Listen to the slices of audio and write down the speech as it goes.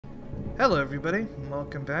Hello everybody, and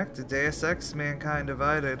welcome back to Deus Ex Mankind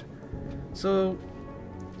Divided. So,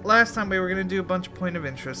 last time we were going to do a bunch of point of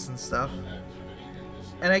interest and stuff.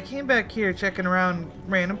 And I came back here checking around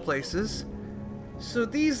random places. So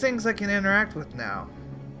these things I can interact with now.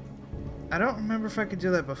 I don't remember if I could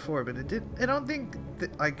do that before, but I don't think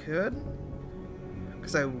that I could.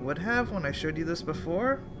 Because I would have when I showed you this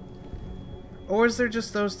before. Or is there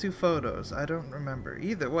just those two photos? I don't remember.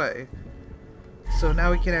 Either way. So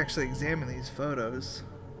now we can actually examine these photos.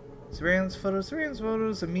 Surveillance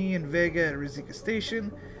photos of me and Vega at Rosika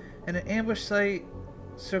Station, and an ambush site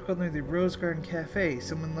circled near the Rose Garden Cafe.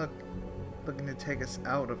 Someone looking to take us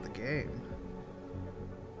out of the game.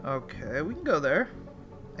 Okay, we can go there.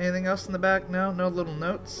 Anything else in the back? No? No little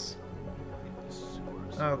notes?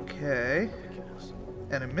 Okay.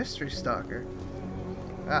 And a mystery stalker.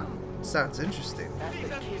 Ah, sounds interesting.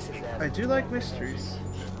 I do like mysteries.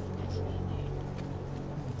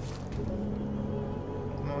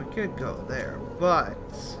 Well, we could go there, but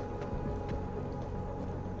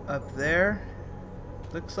up there,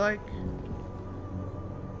 looks like,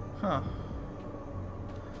 huh?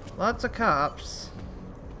 Lots of cops.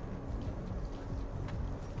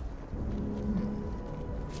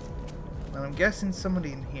 And I'm guessing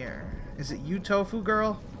somebody in here. Is it you, Tofu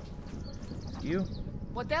Girl? You?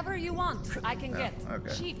 Whatever you want, I can get.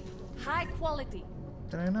 Okay. Cheap, high quality.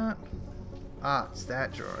 Did I not? Ah, it's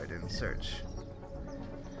that drawer I didn't search.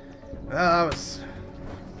 Well, that was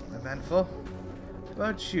eventful. How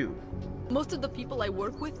about you? Most of the people I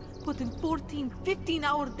work with put in 14,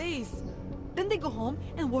 15-hour days. Then they go home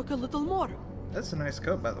and work a little more. That's a nice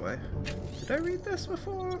coat, by the way. Did I read this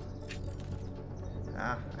before?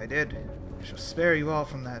 Ah, I did. I shall spare you all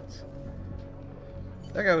from that.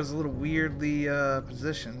 That guy was a little weirdly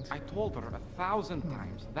positioned. I told her 1,000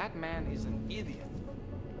 times, that man is an idiot.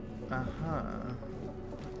 Uh-huh.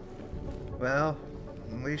 Well,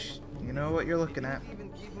 at least you know what you're looking at.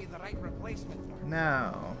 Even give me the right replacement for her.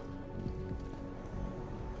 Now.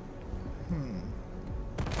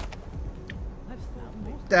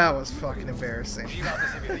 That was fucking embarrassing.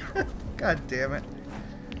 God damn it.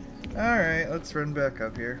 Alright, let's run back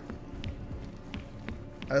up here.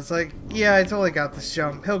 I was like, yeah, I totally got this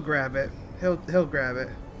jump. He'll grab it. He'll grab it.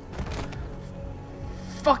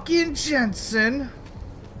 Fucking Jensen!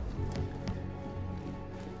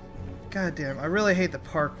 God damn, I really hate the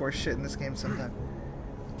parkour shit in this game sometimes.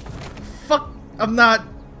 Fuck! I'm not...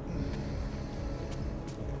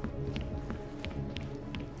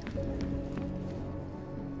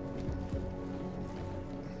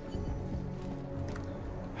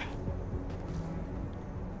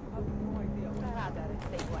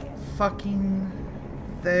 Fucking...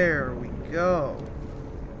 There we go.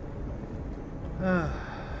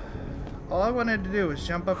 All I wanted to do was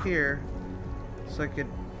jump up here so I could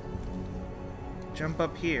jump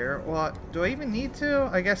up here. Well, do I even need to?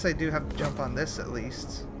 I guess I do have to jump on this at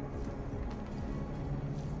least.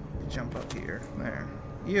 Jump up here. There.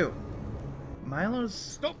 You. Milo's...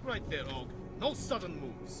 Stop right there, Og. No sudden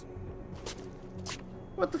moves.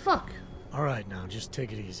 What the fuck? Alright now, just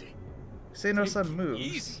take it easy. Say no Take sudden it moves.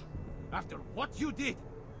 Easy. After what you did,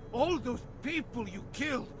 all those people you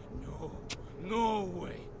killed. No, no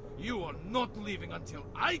way. You are not leaving until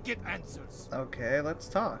I get answers. Okay, let's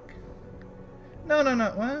talk. No.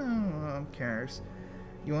 Well, who cares?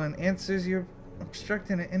 You want answers? You're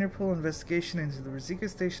obstructing an Interpol investigation into the Rosika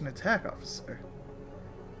Station attack officer.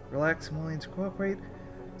 Relax, I'm willing to cooperate.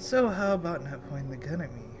 So how about not pointing the gun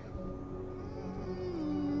at me?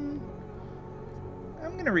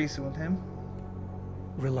 I'm gonna reason with him.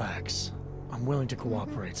 Relax. I'm willing to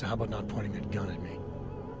cooperate, so how about not pointing that gun at me?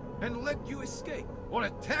 And let you escape or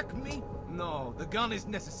attack me? No, the gun is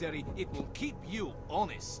necessary. It will keep you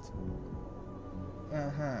honest.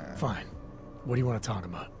 Fine. What do you want to talk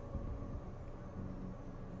about?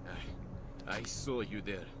 I saw you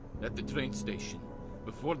there, at the train station,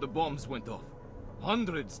 before the bombs went off.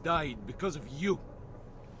 Hundreds died because of you.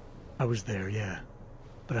 I was there, yeah.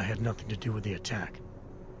 But I had nothing to do with the attack.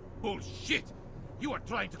 Bullshit! You are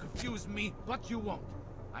trying to confuse me, but you won't.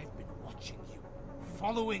 I've been watching you,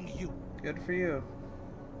 following you. Good for you.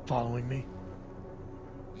 Following me?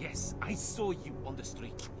 Yes, I saw you on the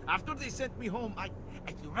street. After they sent me home, I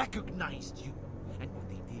recognized you. And what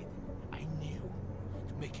they did, I knew.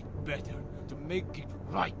 To make it better, to make it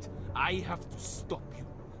right, I have to stop you.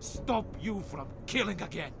 Stop you from killing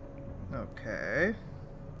again. Okay.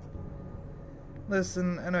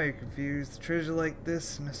 Listen, I know you're confused. A treasure like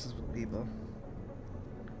this messes with people.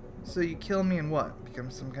 So you kill me and what?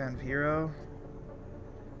 Become some kind of hero?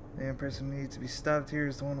 The only person who needs to be stopped here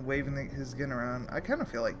is the one waving his gun around. I kind of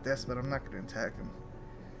feel like this, but I'm not going to attack him.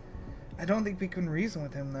 I don't think we can reason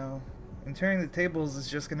with him, though. And turning the tables is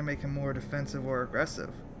just going to make him more defensive or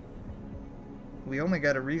aggressive. We only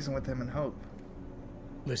got to reason with him and hope.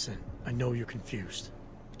 Listen, I know you're confused.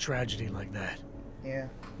 A tragedy like that Yeah.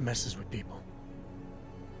 messes with people.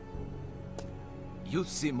 You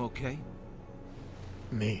seem okay?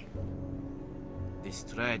 Me? This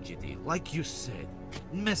tragedy, like you said,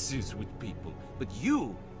 messes with people. But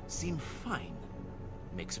you seem fine.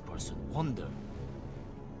 Makes a person wonder.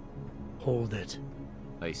 Hold it.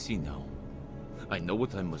 I see now. I know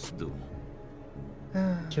what I must do.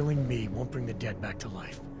 Killing me won't bring the dead back to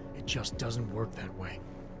life. It just doesn't work that way.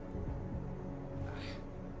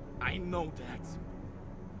 I know that.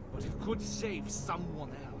 But it could save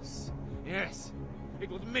someone else. Yes. It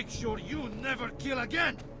would make sure you never kill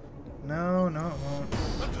again. No, no, it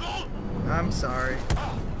won't. I'm sorry.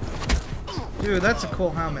 Dude, that's a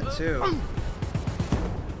cool helmet, too.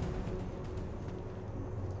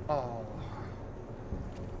 Oh.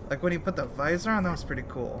 Like when he put the visor on, that was pretty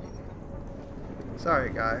cool. Sorry,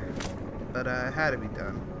 guy. But it had to be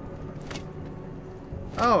done.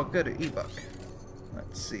 Oh, good, an ebook.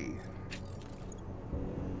 Let's see.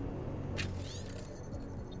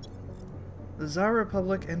 The Tsar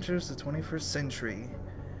Republic enters the 21st century.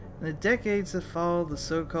 In the decades that followed the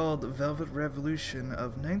so-called Velvet Revolution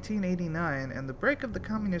of 1989 and the break of the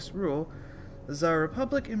communist rule, the Tsar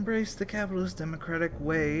Republic embraced the capitalist democratic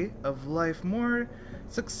way of life more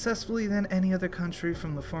successfully than any other country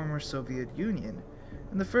from the former Soviet Union.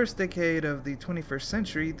 In the first decade of the 21st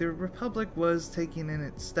century, the Republic was taking in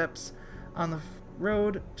its steps on the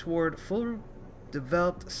road toward full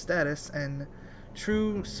developed status and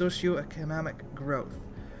true socio-economic growth.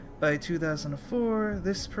 By 2004,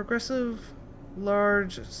 this progressive,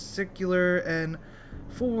 large, secular, and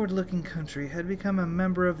forward-looking country had become a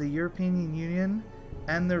member of the European Union,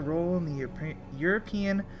 and their role in the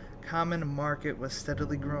European common market was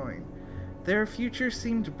steadily growing. Their future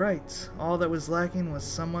seemed bright. All that was lacking was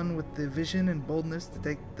someone with the vision and boldness to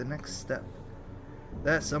take the next step.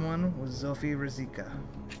 That someone was Zofia Rizika.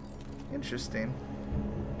 Interesting.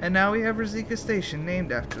 And now we have Rizika Station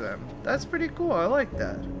named after them. That's pretty cool. I like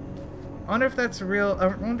that. I wonder if that's a real. I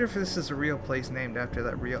wonder if this is a real place named after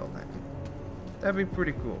that real thing. That'd be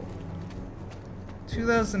pretty cool.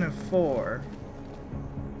 2004.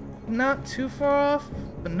 Not too far off,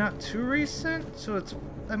 but not too recent. So it's.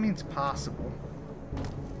 That means possible.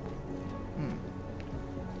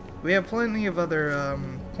 We have plenty of other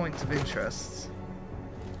points of interest.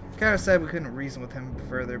 Kind of sad we couldn't reason with him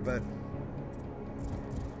further, but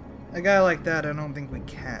a guy like that, I don't think we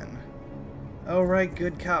can. Oh right,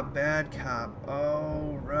 good cop, bad cop.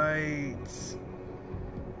 Oh right.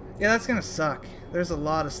 Yeah, that's gonna suck. There's a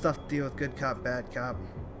lot of stuff to deal with good cop, bad cop.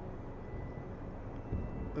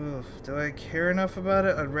 Oof, do I care enough about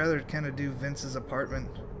it? I'd rather kind of do Vince's apartment,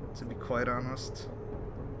 to be quite honest.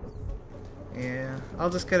 Yeah, I'll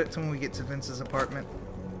just get it to when we get to Vince's apartment.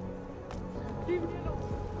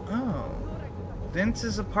 Oh.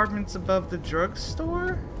 Vince's apartment's above the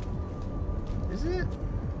drugstore? Is it?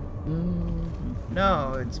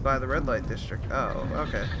 No, it's by the red light district. Oh,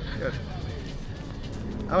 okay, good.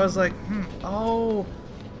 I was like, oh.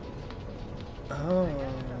 Oh.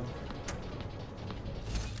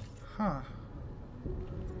 Huh.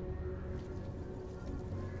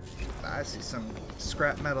 I see some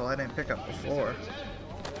scrap metal I didn't pick up before.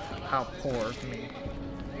 How poor of me.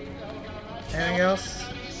 Anything else?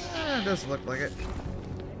 It does look like it.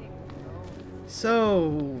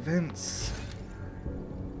 So, Vince.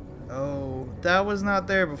 Oh, that was not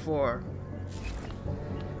there before.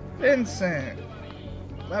 Vincent!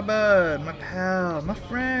 My bud, my pal, my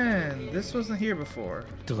friend. This wasn't here before.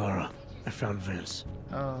 Delara, I found Vince.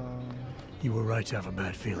 Oh. You were right to have a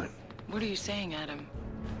bad feeling. What are you saying, Adam?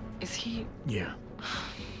 Is he... Yeah.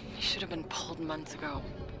 He should have been pulled months ago.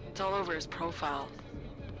 It's all over his profile.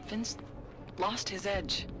 Vince lost his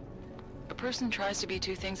edge. A person tries to be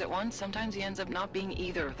two things at once, sometimes he ends up not being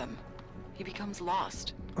either of them. He becomes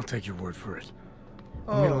lost. I'll take your word for it.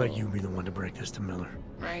 I'm gonna let you be the one to break this to Miller.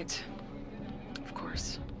 Right. Of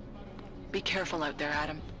course. Be careful out there,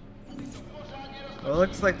 Adam. Well, it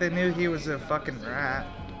looks like they knew he was a fucking rat.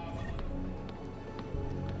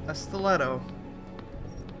 A stiletto.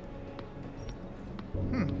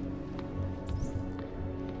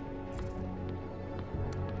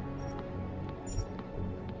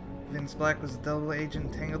 Vince Black was a double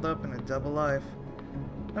agent tangled up in a double life.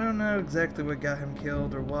 I don't know exactly what got him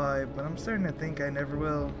killed or why, but I'm starting to think I never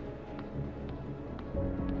will.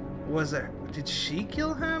 Was it... Did she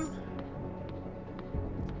kill him?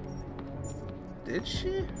 Did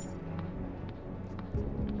she?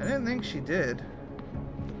 I didn't think she did.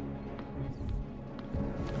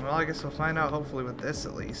 Well, I guess we'll find out hopefully with this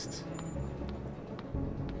at least.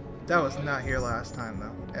 That was not here last time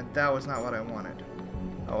though, and that was not what I wanted.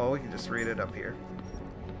 Oh, well, we can just read it up here.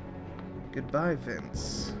 Goodbye,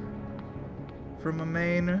 Vince. From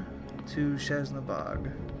Amain to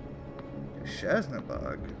Shaznabog. To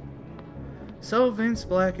Shaznabog? So Vince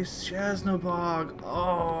Black is Shaznabog.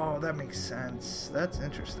 Oh, that makes sense. That's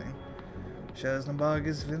interesting. Shaznabog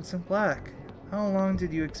is Vincent Black. How long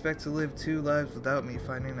did you expect to live 2 lives without me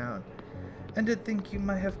finding out? And to think you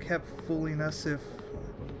might have kept fooling us if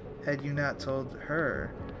had you not told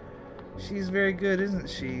her. She's very good, isn't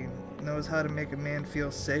she? Knows how to make a man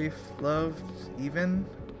feel safe, loved, even.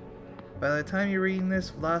 By the time you're reading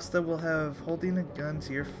this, Vlasta will have holding a gun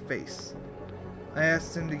to your face. I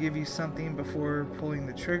asked him to give you something before pulling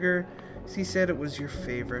the trigger. He said it was your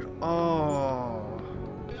favorite. Oh.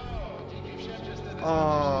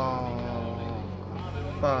 Oh.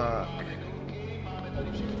 Fuck.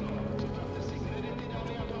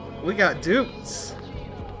 We got duped.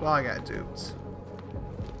 Well, I got duped.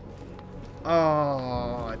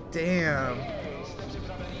 Oh, damn.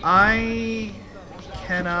 I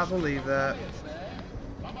cannot believe that.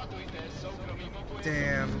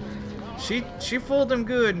 Damn. She fooled him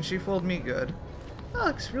good and she fooled me good. That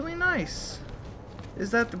looks really nice. Is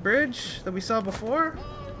that the bridge that we saw before?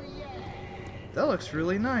 That looks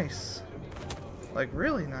really nice. Like,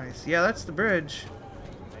 really nice. Yeah, that's the bridge.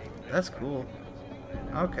 That's cool.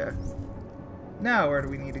 Okay. Now, where do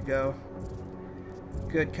we need to go?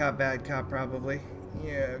 Good cop, bad cop, probably.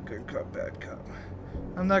 Yeah, good cop, bad cop.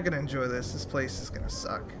 I'm not gonna enjoy this. This place is gonna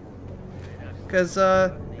suck. Because,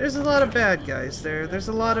 there's a lot of bad guys there. There's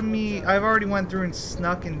a lot of me. I've already went through and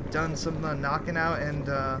snuck and done some of the knocking out and,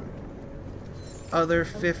 other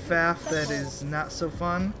fiff-faff that is not so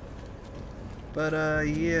fun. But,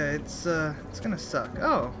 yeah, it's gonna suck.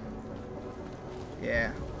 Oh.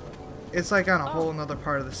 Yeah. It's like on a whole nother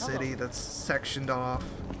part of the city that's sectioned off.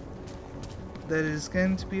 That is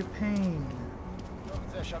going to be a pain.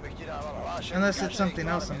 Unless it's something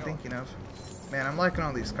else I'm thinking of. Man, I'm liking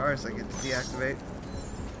all these cars I get to deactivate.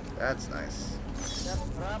 That's nice.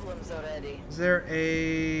 Problems already. Is there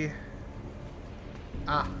a...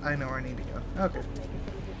 Ah, I know where I need to go. Okay.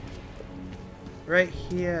 Right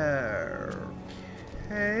here.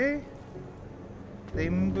 Okay. They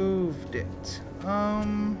moved it.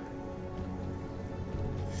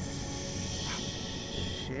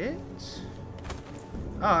 Shit.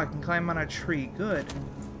 Oh, I can climb on a tree. Good.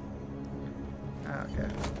 Okay.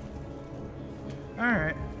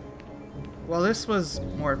 Alright. Well, this was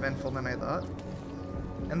more eventful than I thought.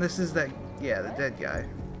 And this is that... Yeah, the dead guy.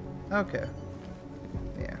 Okay.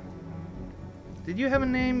 Yeah. Did you have a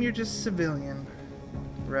name? You're just civilian.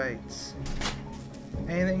 Right.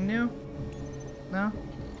 Anything new? No?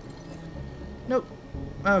 Nope.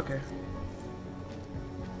 Okay.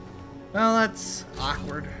 Well, that's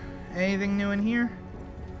awkward. Anything new in here?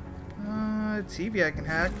 TV I can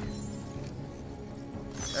hack.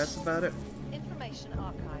 That's about it. Information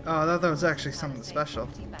archive. Oh, I thought that was actually something special.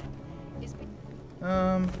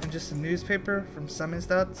 And just a newspaper from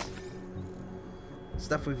Samizdat.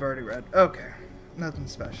 Stuff we've already read. Okay. Nothing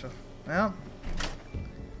special. Well,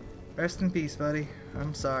 rest in peace, buddy.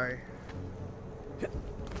 I'm sorry.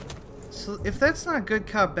 So, if that's not good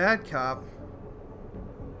cop, bad cop,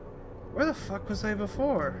 where the fuck was I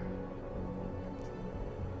before?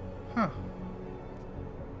 Huh.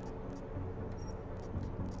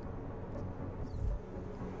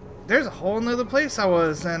 There's a whole nother place I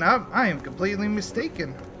was, and I am completely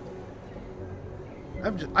mistaken.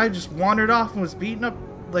 I just wandered off and was beating up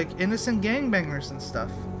like innocent gangbangers and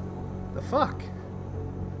stuff. The fuck?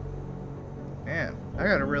 Man, I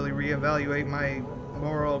gotta really reevaluate my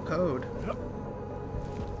moral code.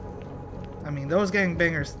 I mean, those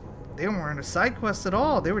gangbangers, they weren't a side quest at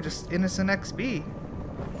all. They were just innocent XB.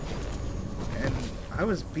 And I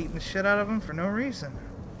was beating the shit out of them for no reason.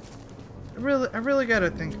 I really gotta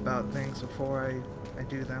think about things before I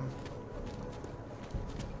do them.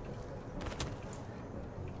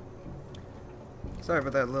 Sorry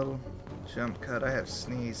about that little jump cut. I have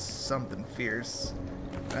sneezed something fierce.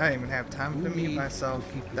 I don't even have time to mute myself.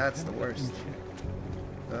 That's the worst.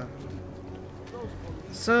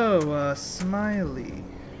 So, Smiley.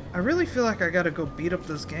 I really feel like I gotta go beat up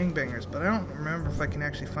those gangbangers, but I don't remember if I can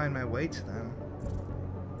actually find my way to them.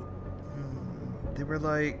 They were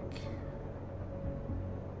like...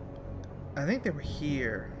 I think they were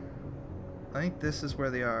here. I think this is where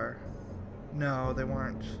they are. No, they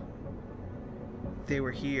weren't. They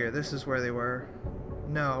were here. This is where they were.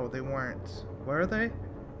 No, they weren't. Where are they?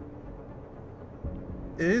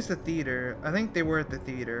 It is the theater. I think they were at the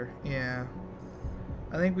theater. Yeah.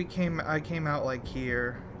 I think I came out like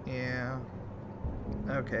here. Yeah.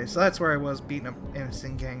 Okay, so that's where I was beating up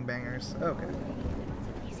innocent gangbangers. Okay.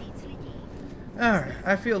 Alright,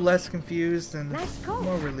 I feel less confused and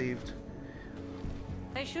more relieved.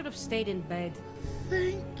 I should have stayed in bed.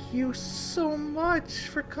 Thank you so much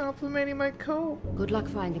for complimenting my coat. Good luck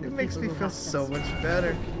finding It makes me feel so much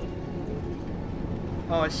better.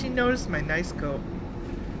 Oh, she noticed my nice coat.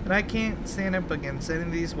 And I can't stand up against any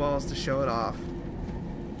of these walls to show it off.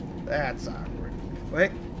 That's awkward.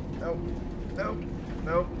 Wait. Nope. Nope.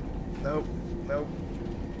 Nope. Nope. Nope.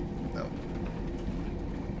 Nope.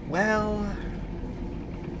 Well,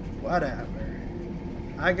 whatever.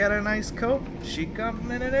 I got a nice coat, she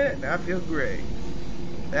complimented it, and I feel great.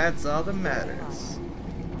 That's all that matters.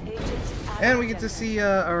 And we get to see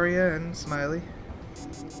Arya and Smiley.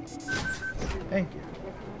 Thank you.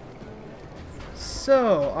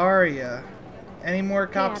 So, Arya, any more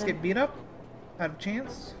cops get beat up? Out of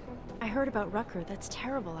chance? I heard about Rucker. That's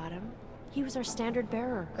terrible, Adam. He was our standard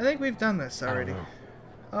bearer. I think we've done this already.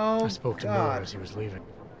 I spoke to Miller as he was leaving.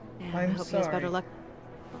 Yeah, I I'm hope he has better sorry. luck.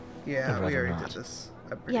 Yeah, I'd we rather already not. did this.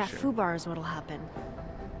 I'm pretty Yeah, sure. Fubar is what'll happen.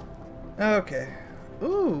 Okay.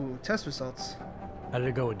 Ooh, test results. How did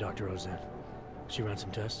it go with Dr. Roseanne? She ran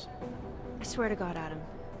some tests? I swear to God, Adam.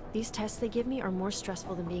 These tests they give me are more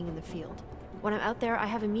stressful than being in the field. When I'm out there, I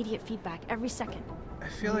have immediate feedback every second. I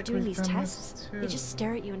feel When like we're doing we've these done tests, this too. they just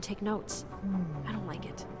stare at you and take notes. I don't like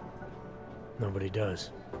it. Nobody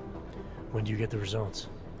does. When do you get the results?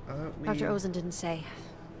 Dr. Ozen didn't say.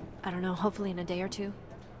 I don't know, hopefully in a day or two.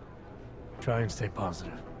 Try and stay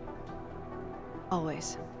positive.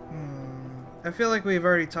 Always. I feel like we've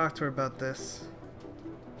already talked to her about this.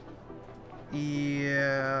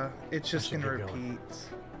 Yeah, it's just should gonna get going. repeat.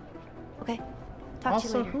 Okay. Talk to you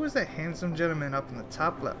Also, later. who is that handsome gentleman up in the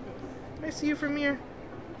top left? Can I see you from here?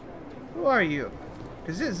 Who are you?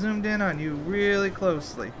 Because it zoomed in on you really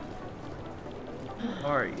closely. Who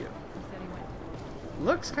are you?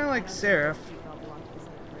 Looks kind of like Seraph.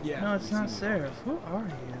 No, it's not Seraph. Who are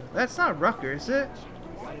you? That's not Rucker, is it?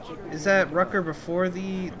 Is that Rucker before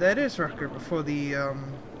the... That is Rucker before the, You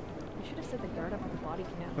should have set the guard up at the body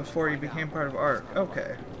cam. Before he became part of ARC.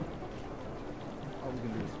 Okay.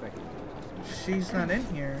 She's not in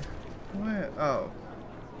here. What? Oh.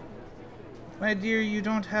 My dear, you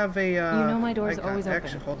don't have a, You know my door's icon. always open.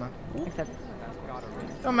 Actually, hold on. Except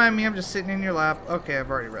Don't mind me, I'm just sitting in your lap. Okay, I've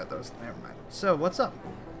already read those. Never mind. So, what's up?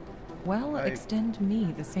 Well, extend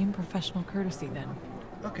me the same professional courtesy then.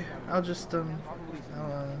 Okay, I'll just,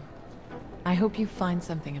 I hope you find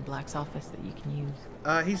something in Black's office that you can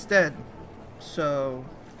use. he's dead. So,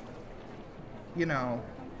 you know,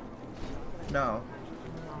 no.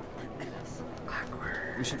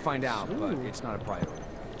 We should find out, but it's not a priority.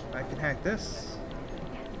 I can hack this.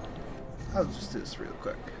 I'll just do this real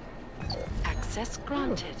quick. Access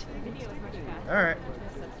granted. Alright,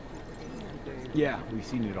 Yeah, we've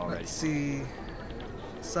seen it already. let's see.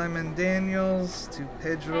 Simon Daniels to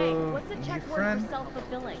Pedro friend.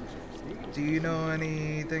 Do you know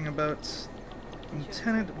anything about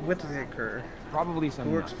Lieutenant Whittaker, Probably who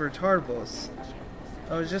some. works for Tarvos?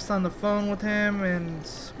 I was just on the phone with him, and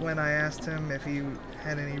when I asked him if he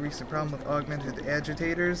had any recent problem with augmented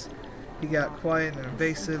agitators, he got quiet and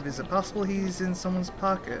invasive. Is it possible he's in someone's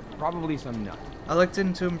pocket? Probably some nut. I looked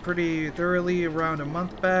into him pretty thoroughly around a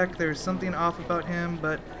month back. There's something off about him,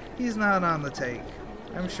 but he's not on the take.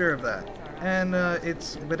 I'm sure of that. And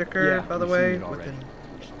it's Whittaker, Yeah, by the we've way, seen it with already. an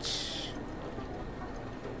H.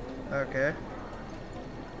 Okay.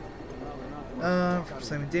 From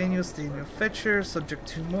Simon Daniels, Daniel Fetcher, subject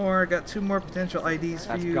 2 more. Got 2 more potential IDs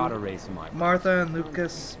for That's you. gotta raise some eyebrows. Martha and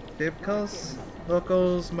Lucas Bibkos,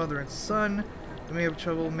 locals, mother and son. They may have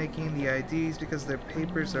trouble making the IDs because their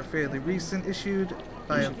papers are fairly recent, issued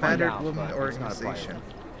by You a should find battered out, woman but it's not a organization.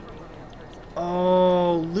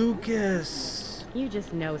 Oh, Lucas. You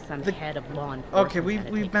just know some The- head of law enforcement. Okay, we've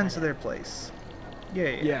gotta been take to credit. their place. Yeah.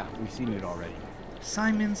 Yeah, we've seen it already.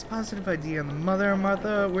 Simon's positive ID on the mother,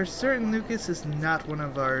 Martha. We're certain Lucas is not one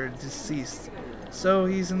of our deceased, so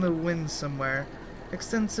he's in the wind somewhere.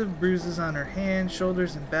 Extensive bruises on her hands,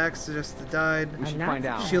 shoulders, and back suggest the died, We should find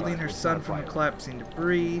out. shielding but her it's son not a from priority. collapsing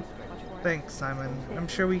debris. Thanks, Simon. I'm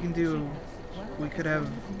sure we can do... We could have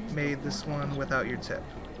made this one without your tip.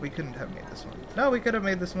 We couldn't have made this one. No, we could have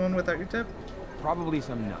made this one without your tip. Probably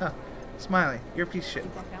some nut. Huh. Smiley, you're a piece of shit.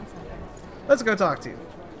 Let's go talk to you.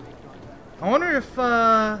 I wonder if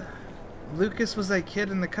Lucas was that kid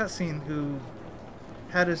in the cutscene who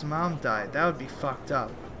had his mom die. That would be fucked up.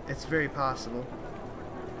 It's very possible.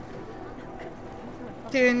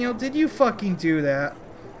 Daniel, did you fucking do that?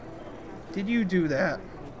 Did you do that?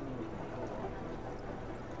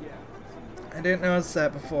 I didn't notice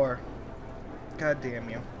that before. God damn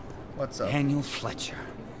you. What's up? Daniel Fletcher,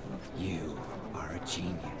 you are a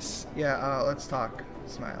genius. Yeah, let's talk,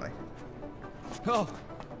 Smiley. Oh,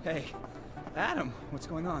 hey. Adam, what's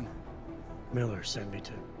going on? Miller sent me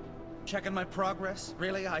to... Checking my progress?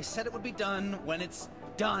 Really? I said it would be done when it's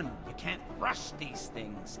done. You can't rush these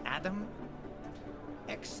things, Adam.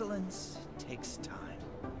 Excellence takes time.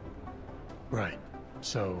 Right.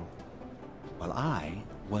 So... Well, I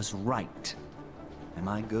was right. Am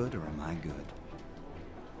I good or am I good?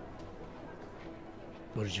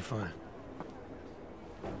 What did you find?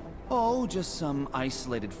 Oh, just some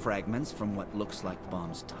isolated fragments from what looks like the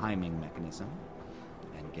bomb's timing mechanism.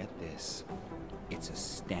 And get this, it's a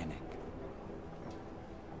Stanek.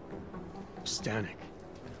 Stanek.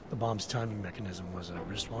 The bomb's timing mechanism was a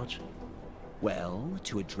wristwatch? Well,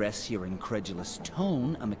 to address your incredulous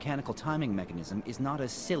tone, a mechanical timing mechanism is not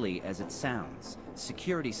as silly as it sounds.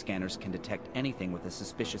 Security scanners can detect anything with a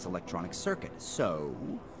suspicious electronic circuit, so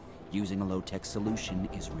using a low-tech solution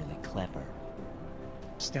is really clever.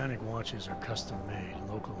 Stanek watches are custom-made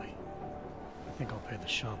locally. I think I'll pay the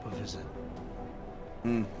shop a visit.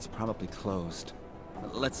 It's probably closed.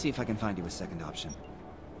 Let's see if I can find you a second option.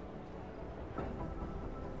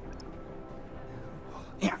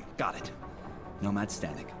 Yeah, got it. Nomad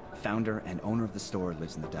Stanek, founder and owner of the store,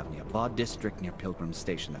 lives in the Davnia Vod district near Pilgrim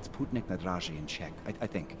Station. That's Putnik Nadraji in Czech, I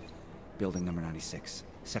think. Building number 96,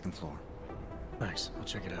 second floor. Nice, I'll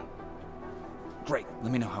check it out. Great,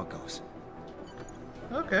 let me know how it goes.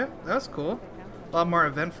 Okay, that's cool. A lot more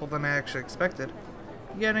eventful than I actually expected.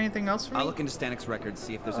 You got anything else for me? I'll look into Stanek's records,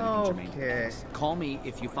 see if there's anything germane to this. Call me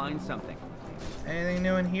if you find something. Anything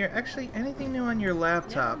new in here? Actually, anything new on your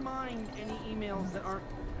laptop? Never mind any emails that aren't...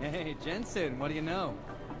 Hey, Jensen, what do you know?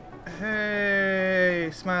 Hey,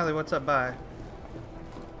 Smiley, what's up? Bye.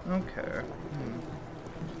 Okay.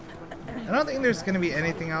 I don't think there's going to be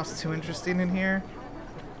anything else too interesting in here.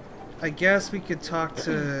 I guess we could talk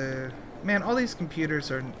to... Man, all these computers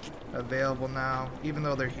are available now, even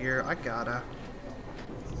though they're here. I gotta.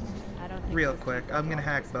 Real quick, I'm gonna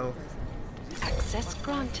hack both. Access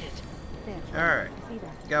granted. Alright,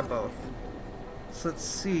 got both. So let's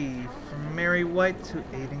see, from Mary White to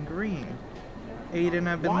Aiden Green. Aiden,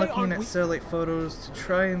 I've been looking at satellite photos to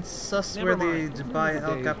try and suss where the Dubai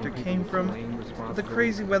helicopter came from. But the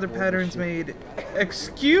crazy weather patterns made...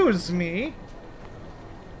 Excuse me?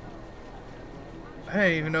 I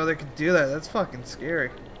didn't even know they could do that. That's fucking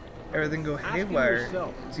scary. Everything go haywire.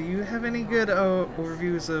 Do you have any good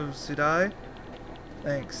overviews of Sudai?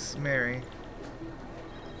 Thanks, Mary.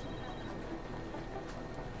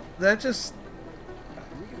 That just...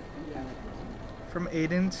 From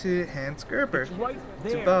Aiden to Hans Gerber.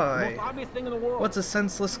 Dubai. What's a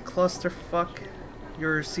senseless clusterfuck?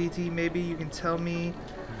 Your CT, maybe you can tell me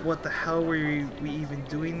what the hell were we even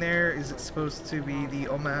doing there? Is it supposed to be the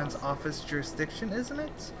Oman's office jurisdiction, isn't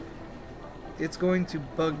it? It's going to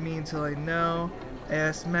bug me until I know. I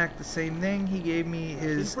asked Mac the same thing. He gave me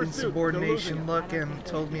his insubordination look and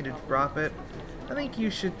told me to drop it. I think you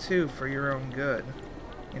should too, for your own good.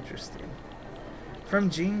 Interesting. From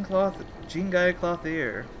Jean Guy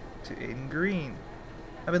Clothier to Aiden Green.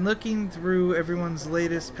 I've been looking through everyone's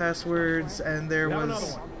latest passwords, and there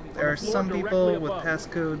are some people with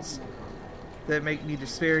passcodes that make me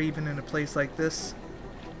despair even in a place like this.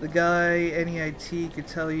 The guy NEIT could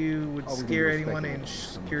tell you would scare anyone in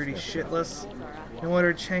security shitless. No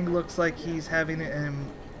wonder Cheng looks like he's having an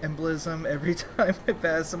embolism every time I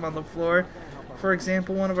pass him on the floor. For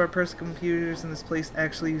example, one of our personal computers in this place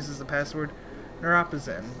actually uses the password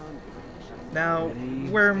Neuropazin. Now,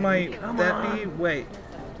 where might that be? Wait,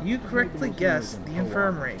 you correctly guessed the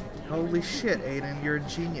infirmary. Holy shit, Aiden, you're a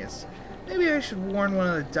genius. Maybe I should warn one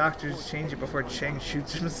of the doctors to change it before Cheng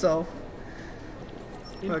shoots himself.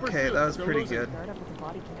 Okay, that was pretty good.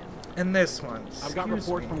 And this one, excuse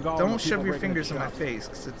me. Don't shove your fingers in my face,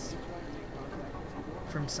 because it's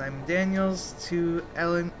from Simon Daniels to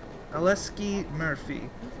Aleski Murphy.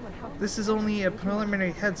 This is only a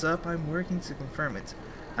preliminary heads up. I'm working to confirm it.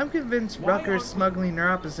 I'm convinced Rucker's smuggling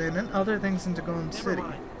Neuropazin and other things into Golem City.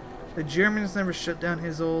 The Germans never shut down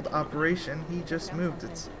his old operation, he just moved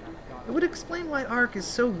it. It would explain why ARC is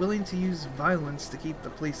so willing to use violence to keep the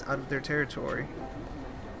police out of their territory.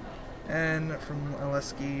 And from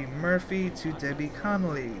Aleski Murphy to Debbie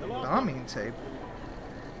Connolly, bombing tape.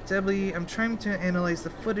 Debbie, I'm trying to analyze the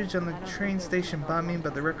footage on the train station bombing,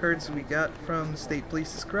 but the records we got from the state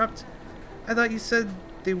police is corrupt. I thought you said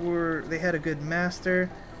they had a good master.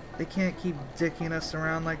 They can't keep dicking us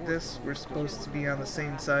around like this. We're supposed to be on the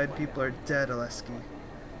same side. People are dead, Aleski.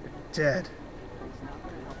 They're dead.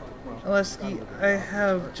 Aleski, I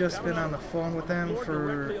have just been on the phone with them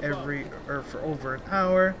for over an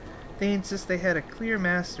hour. They insist they had a clear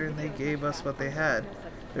master and they gave us what they had.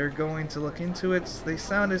 They're going to look into it. They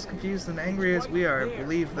sound as confused and angry as we are.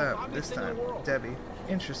 Believe them this time, Debbie.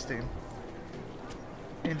 Interesting.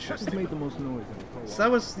 Interesting. So that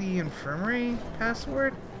was the infirmary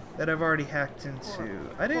password that I've already hacked into.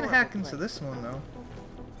 I didn't hack into this one though.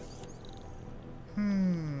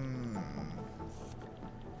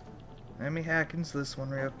 Let me hack into this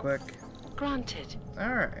one real quick. Granted.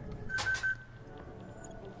 Alright.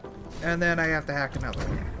 And then I have to hack another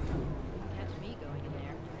one. Catch me going in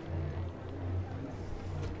there.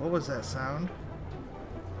 What was that sound?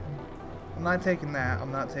 I'm not taking that.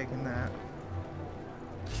 I'm not taking that.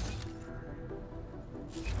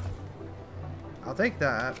 I'll take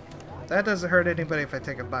that. That doesn't hurt anybody if I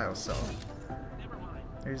take a biocell.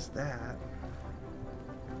 There's that.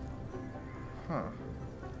 Huh.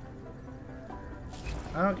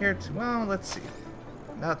 I don't care too well, let's see.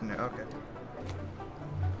 Nothing there, okay.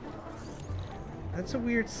 That's a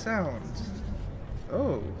weird sound.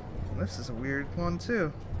 Oh, this is a weird one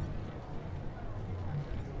too.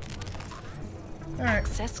 Alright.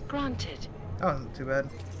 Access granted. Oh, not too bad.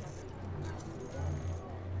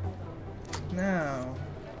 Now,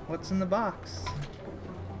 what's in the box?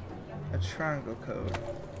 A triangle code.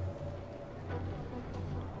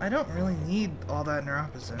 I don't really need all that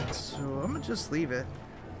neuropozen, so I'm gonna just leave it.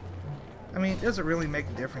 I mean, it doesn't really make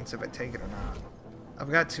a difference if I take it or not. I've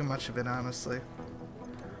got too much of it, honestly.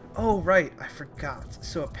 Oh, right, I forgot.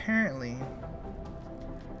 So apparently,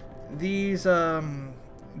 these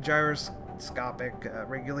gyroscopic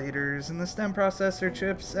regulators and the stem processor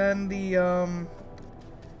chips and the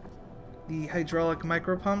hydraulic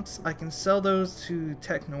micropumps, I can sell those to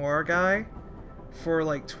Tech Noir guy for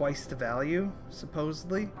like twice the value,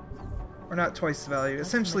 supposedly. Or not twice the value,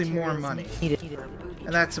 essentially more money.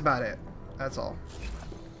 And that's about it. That's all.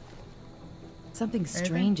 Something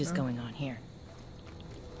strange is going on here.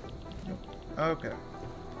 Okay.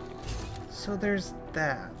 So there's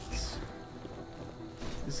that.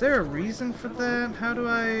 Is there a reason for that? How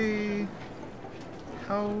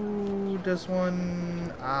does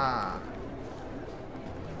one... Ah.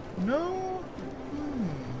 No?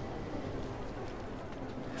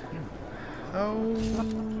 How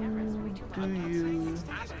do you...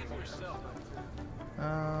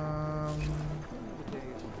 Oh.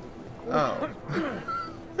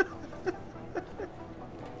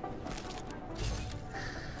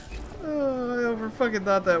 Oh, I over fucking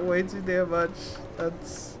thought that way too damn much.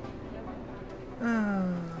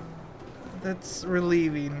 That's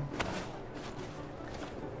relieving.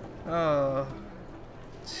 Oh,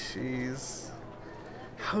 jeez.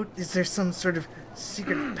 How is there some sort of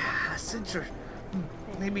secret passage or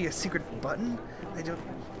maybe a secret button? I don't.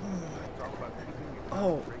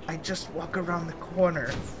 Oh, I just walk around the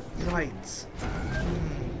corner. Right.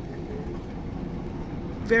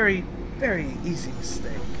 Very, very easy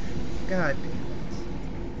mistake. God damn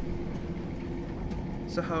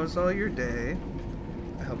it. So how's all your day?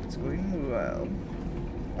 I hope it's going well.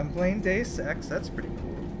 I'm playing Deus Ex, that's pretty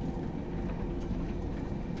cool.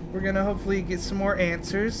 We're gonna hopefully get some more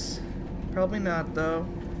answers. Probably not though.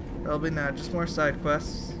 Probably not, just more side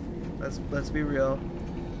quests. Let's be real.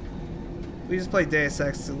 We just play Deus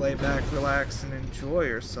Ex to lay back, relax, and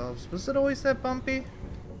enjoy ourselves. Was it always that bumpy?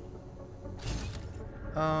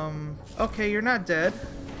 Okay, you're not dead.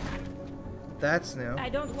 That's new. I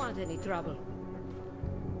don't want any trouble.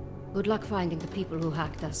 Good luck finding the people who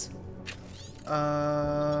hacked us.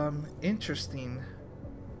 Interesting.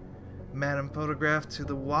 Madam photograph to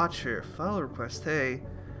the Watcher. File request. Hey,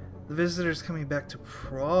 the visitor's coming back to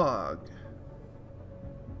Prague.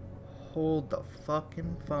 Hold the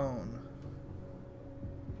fucking phone.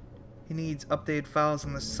 He needs updated files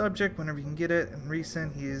on the subject whenever you can get it, and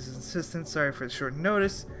resend. He is insistent. Sorry for the short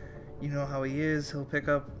notice. You know how he is. He'll pick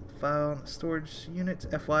up the file in the storage unit.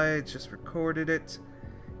 FYI, I just recorded it.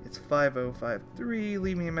 It's 5053.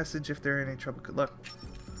 Leave me a message if there are any trouble. Good luck.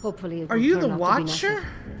 Hopefully, it Are will you turn the out to be Watcher? nothing.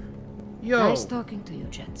 Yo. Nice talking to you,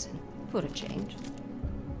 Jensen. For a change.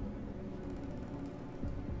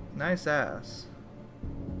 Nice ass.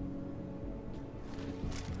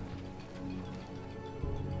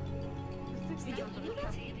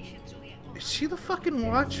 Is she the fucking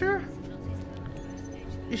Watcher?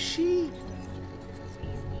 Is she?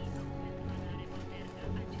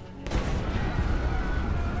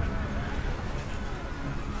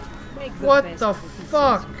 What the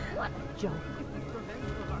fuck?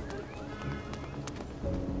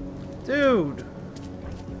 Dude.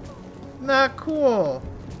 Not cool.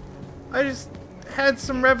 I just had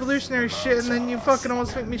some revolutionary shit and then you fucking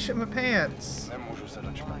almost make me shit my pants.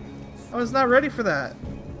 I was not ready for that.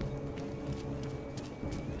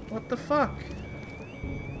 What the fuck?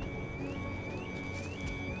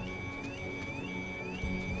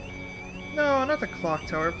 No, not the clock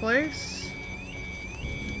tower place.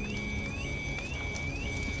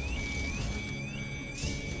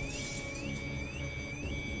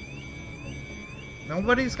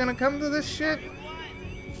 Nobody's gonna come to this shit?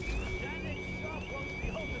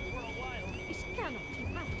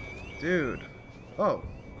 Dude. Oh.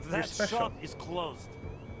 That shop is closed.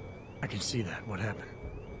 I can see that. What happened?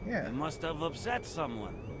 Yeah. It must have upset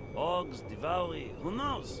someone. Ogs, Diwali, who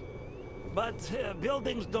knows? But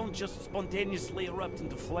buildings don't just spontaneously erupt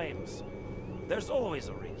into flames. There's always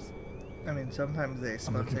a reason. I mean, sometimes they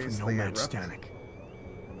spontaneously I'm looking for Nomad erupt.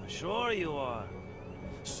 Stanek. Sure you are.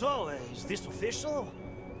 So, is this official?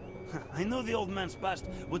 I knew the old man's past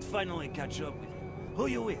would finally catch up with you. Who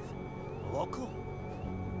you with? Local?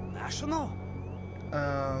 National?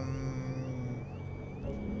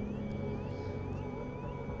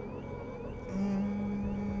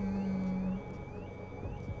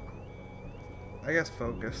 I guess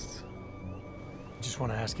focused. Just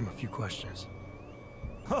want to ask him a few questions.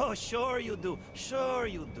 Oh, sure you do. Sure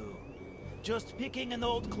you do. Just picking an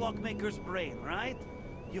old clockmaker's brain, right?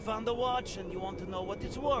 You found a watch and you want to know what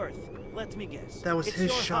it's worth. Let me guess. That was It's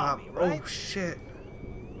his your shop. hobby, right? Oh shit.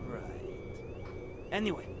 Right.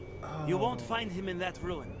 Anyway, you won't find him in that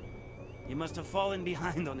ruin. He must have fallen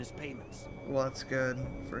behind on his payments. Well, that's good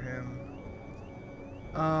for him.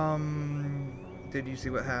 Did you see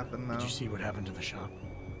what happened though? Did you see what happened to the shop?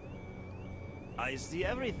 I see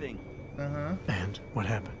everything. Uh-huh. And what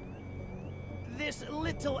happened? This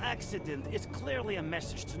little accident is clearly a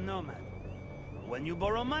message to Nomad. When you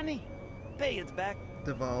borrow money, pay it back.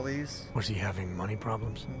 Diwali's. Was he having money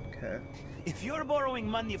problems? Okay. If you're borrowing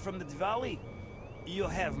money from the Diwali, you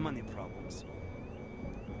have money problems.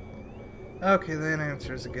 Okay, that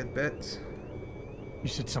answers a good bit. You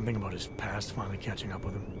said something about his past finally catching up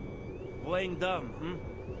with him. Playing dumb, hmm?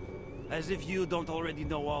 As if you don't already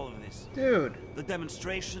know all of this. Dude. The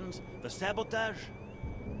demonstrations, the sabotage.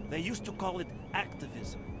 They used to call it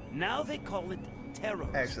activism. Now they call it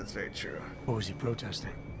terrorism. Actually, that's very true. What was he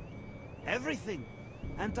protesting? Everything.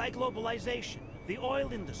 Anti-globalization, the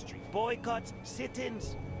oil industry, boycotts,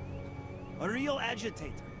 sit-ins. A real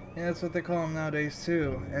agitator. Yeah, that's what they call them nowadays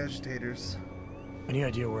too. Agitators. Any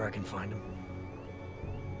idea where I can find him?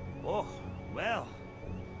 Oh, well.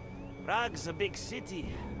 Prague's a big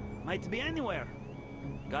city. Might be anywhere.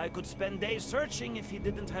 Guy could spend days searching if he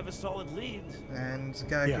didn't have a solid lead. And the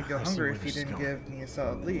guy could go hungry if he didn't give me a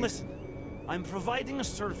solid lead. Listen, I'm providing a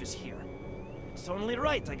service here. It's only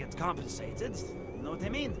right I get compensated. You know what I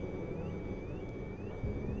mean?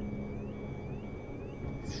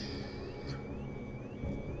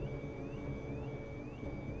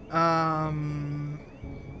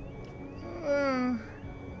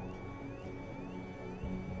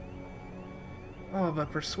 Oh,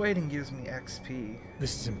 but persuading gives me XP.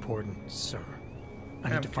 This is important, sir. I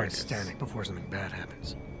need to find Stanek before something bad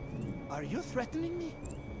happens. Are you threatening me?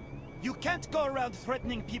 You can't go around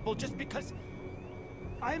threatening people just because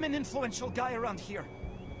I'm an influential guy around here.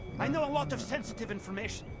 I know a lot of sensitive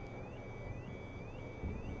information.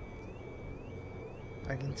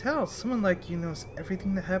 I can tell. Someone like you knows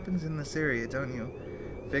everything that happens in this area, don't you?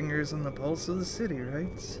 Fingers on the pulse of the city,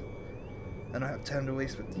 right? I don't have time to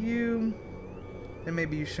waste with you. And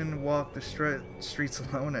maybe you shouldn't walk the streets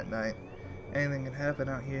alone at night. Anything can happen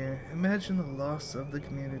out here. Imagine the loss of the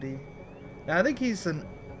community. Now, I think he's an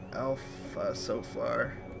alpha so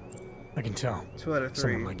far. I can tell. 2 out of 3.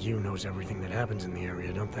 Someone like you knows everything that happens in the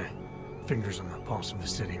area, don't they? Fingers on the pulse of the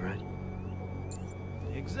city, right?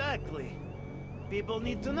 Exactly. People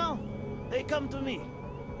need to know. They come to me.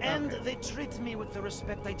 And they treat me with the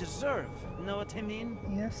respect I deserve. Know what I mean?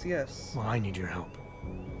 Yes, yes. Well, I need your help.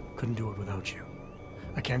 Couldn't do it without you.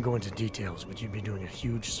 I can't go into details, but you'd be doing a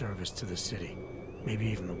huge service to the city. Maybe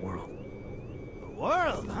even the world. The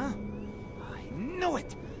world, huh? I knew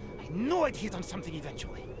it! I knew I'd hit on something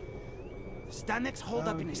eventually. The Staneks hold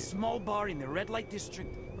up in a small bar in the red light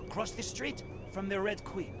district, across the street from the Red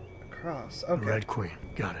Queen. Across, okay. The Red Queen,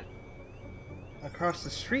 got it. Across the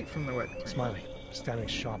street from the Red Queen. Smiley,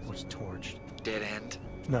 Stanek's shop was torched. Dead end?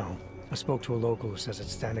 No. I spoke to a local who says that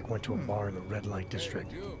Stanek went to a bar in the red light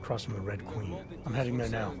district, across from the Red Queen. I'm heading there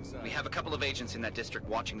now. We have a couple of agents in that district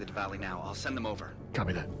watching the Diwali now. I'll send them over.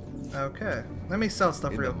 Copy that. Okay. Let me sell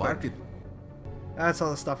stuff real quick. market. That's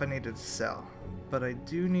all the stuff I needed to sell. But I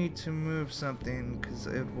do need to move something because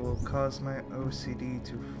it will cause my OCD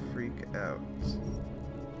to freak out.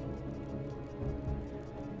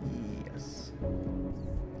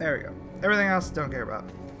 There we go. Everything else, don't care about.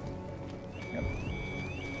 Yep.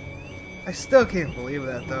 I still can't believe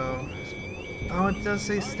that, though. Oh, it does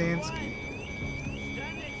say Stansky.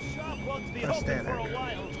 Or Stanek.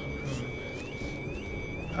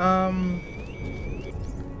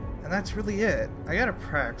 And that's really it. I got a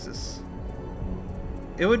Praxis.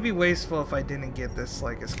 It would be wasteful if I didn't get this,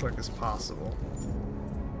 like, as quick as possible.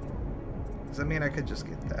 Because, I mean, I could just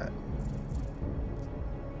get that.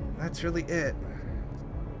 That's really it.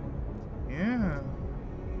 Yeah.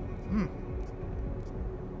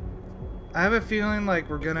 I have a feeling like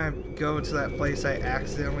we're gonna go to that place I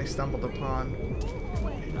accidentally stumbled upon.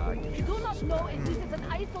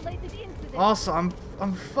 Also,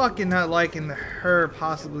 I'm fucking not liking her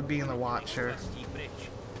possibly being the Watcher.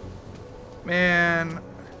 Man,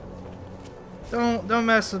 don't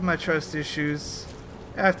mess with my trust issues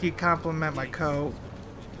after you compliment my coat.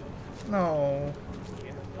 No.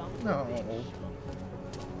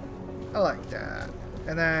 I like that.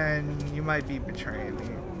 And then you might be betraying me.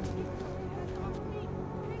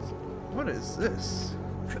 What is this?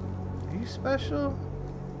 Are you special?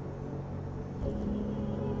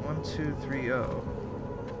 1230.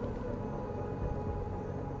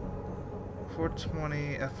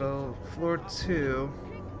 420 FL floor 2.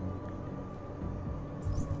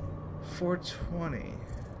 420.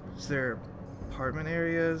 Is there apartment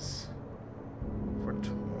areas?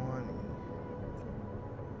 420.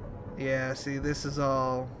 Yeah, see, this is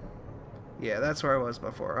all... Yeah, that's where I was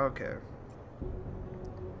before. Okay.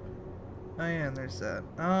 Oh yeah, and there's that.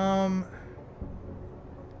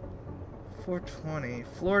 420.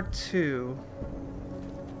 Floor 2.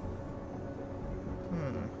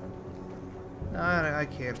 I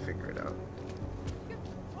can't figure it out.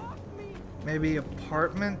 Maybe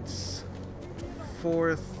apartments?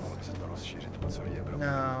 4th...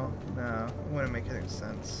 No, it wouldn't make any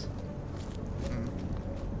sense.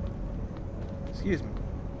 Excuse me.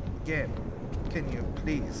 Game, can you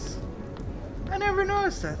please? I never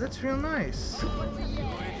noticed that. That's real nice.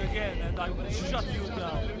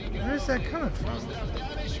 Where's that coming from?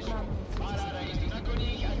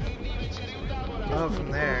 Oh, from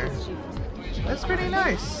there. That's pretty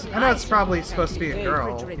nice. I know it's probably supposed to be a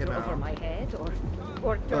girl, you know.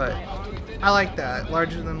 But I like that.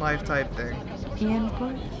 Larger than life type thing.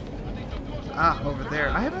 Ah, over there.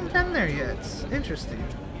 I haven't been there yet. It's interesting.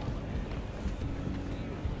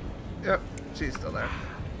 Yep, she's still there.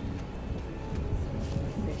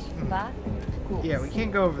 Yeah, we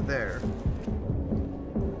can't go over there.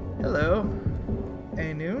 Hello.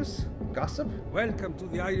 Any news? Gossip? Welcome to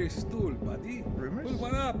the Irish Stool, buddy. Rumors? Pull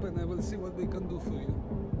one up and I will see what we can do for you.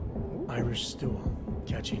 Irish Stool.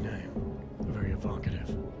 Catchy name. Very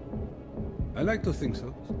evocative. I like to think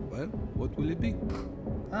so. Well, what will it be?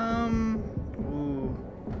 Ooh.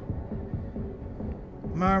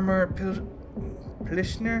 Marmor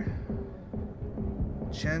Pilsner?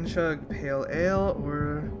 Chanchug Pale Ale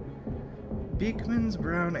or Beekman's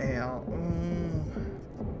Brown Ale.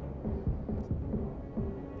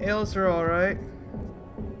 Ales are alright.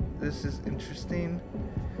 This is interesting.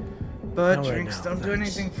 But Not drinks right now, don't do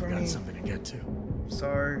anything for me. Got something to get to.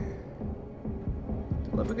 Sorry.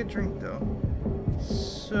 Love a good drink though.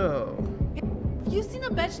 So. Have you seen a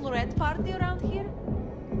bachelorette party around here?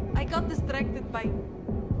 I got distracted by...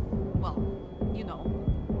 well, you know.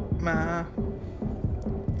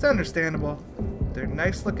 It's understandable. They're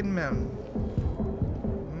nice looking men.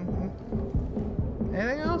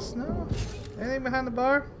 Anything else? No? Anything behind the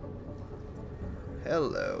bar?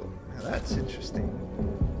 Hello. Now that's interesting.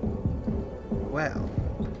 Well.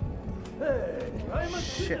 Hey, I'm a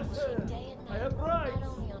Shit. citizen. I have rights.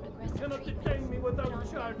 You cannot detain me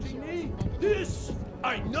without charging me. This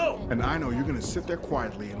I know. And I know you're gonna sit there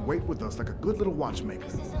quietly and wait with us like a good little watchmaker.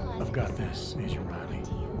 I've got this, Agent Riley.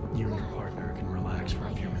 You and your partner can relax for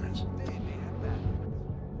a few minutes.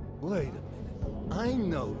 Wait a minute. I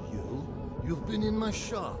know you. You've been in my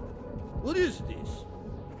shop. What is this?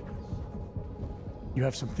 You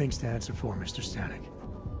have some things to answer for, Mr. Stanek.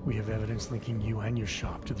 We have evidence linking you and your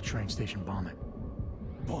shop to the train station bombing.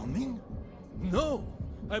 Bombing? No,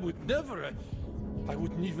 I would never. I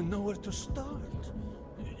wouldn't even know where to start.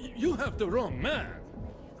 You have the wrong man.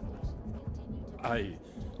 I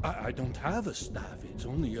don't have a staff. It's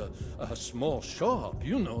only a small shop.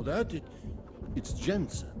 You know that. It's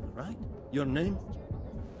Jensen, right? Your name?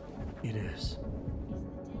 It is.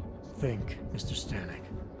 Think, Mr. Stanek.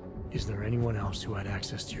 Is there anyone else who had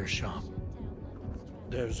access to your shop?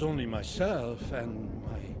 There's only myself and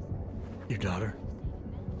my... Your daughter?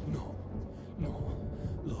 No.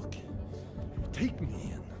 Look, take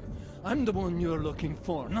me in. I'm the one you're looking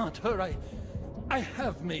for, not her. I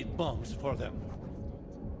have made bombs for them.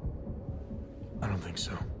 I don't think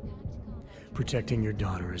so. Protecting your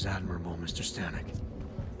daughter is admirable, Mr. Stanek.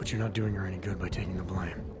 But you're not doing her any good by taking the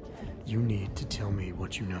blame. You need to tell me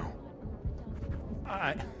what you know.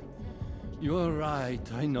 You're right,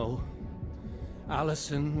 I know.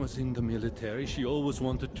 Allison was in the military. She always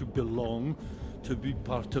wanted to belong, to be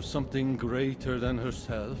part of something greater than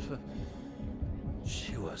herself.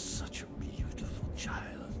 She was such a beautiful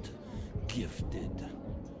child. Gifted.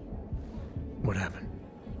 What happened?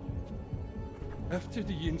 After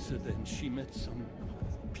the incident, she met some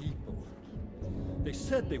people. They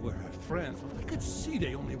said they were her friends, but I could see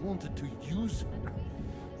they only wanted to use her.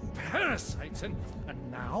 Parasites, and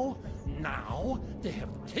now they have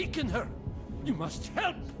taken her. You must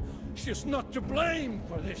help. She is not to blame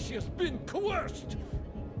for this. She has been coerced.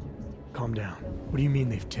 Calm down. What do you mean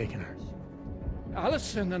they've taken her?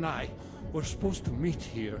 Allison and I were supposed to meet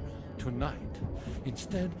here tonight.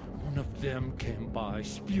 Instead, one of them came by,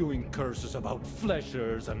 spewing curses about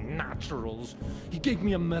fleshers and naturals. He gave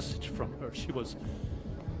me a message from her. She was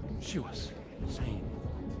saying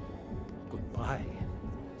goodbye.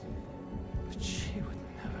 But she would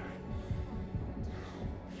never.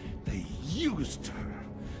 They used her,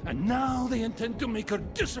 and now they intend to make her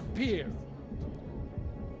disappear.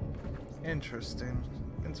 Interesting.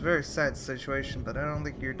 It's a very sad situation, but I don't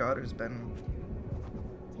think your daughter's been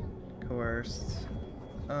coerced.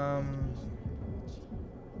 Tell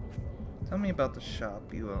me about the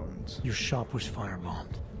shop you owned. Your shop was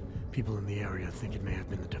firebombed. People in the area think it may have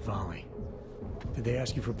been the Diwali. Did they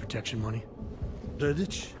ask you for protection money?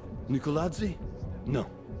 Redich? Nikoladzzi? No.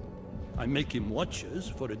 I make him watches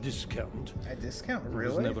for a discount. A discount,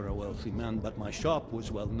 really? I was never a wealthy man, but my shop was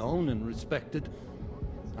well known and respected.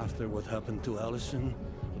 After what happened to Allison,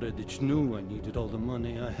 Redich knew I needed all the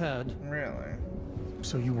money I had. Really?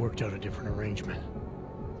 So you worked out a different arrangement.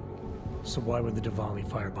 So why would the Diwali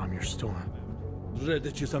firebomb your store?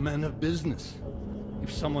 Redich is a man of business.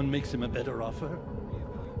 If someone makes him a better offer,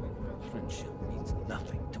 friendship means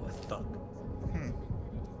nothing to a thug.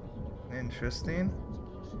 Interesting.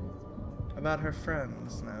 About her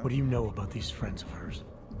friends now. What do you know about these friends of hers?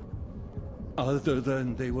 Other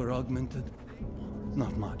than they were augmented?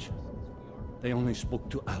 Not much. They only spoke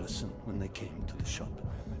to Allison when they came to the shop.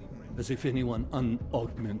 As if anyone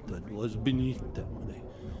unaugmented was beneath them. They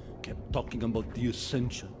kept talking about the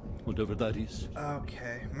Ascension, whatever that is.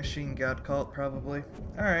 Okay, machine god cult probably.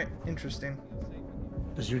 Alright, interesting.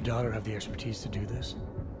 Does your daughter have the expertise to do this?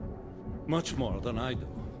 Much more than I do.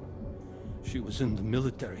 She was in the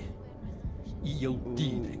military.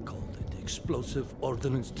 EOD, they called it. Explosive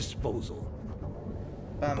Ordnance Disposal.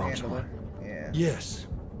 Bomb handler. Yeah. Yes.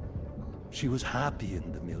 She was happy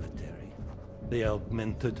in the military. They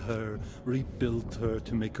augmented her, rebuilt her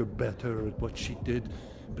to make her better at what she did.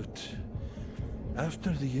 But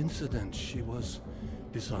after the incident, she was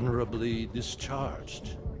dishonorably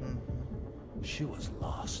discharged. She was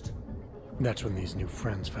lost. That's when these new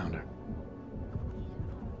friends found her.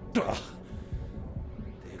 Ugh.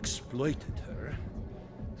 They exploited her,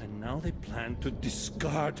 and now they plan to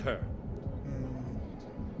discard her.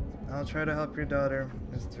 I'll try to help your daughter,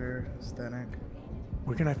 Mr. Stanek.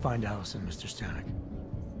 Where can I find Allison, Mr. Stanek?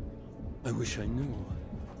 I wish I knew.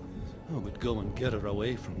 I would go and get her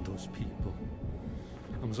away from those people.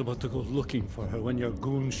 I was about to go looking for her when your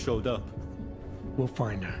goons showed up. We'll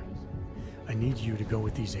find her. I need you to go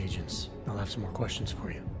with these agents. I'll have some more questions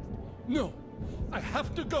for you. No! I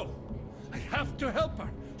have to go! I have to help her!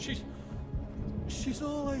 She's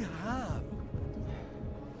all I have.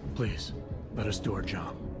 Please, let us do our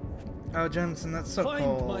job. Oh, Jensen, that's so Find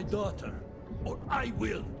cold. my daughter, or I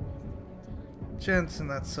will! Jensen,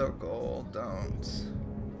 that's so cold. Don't.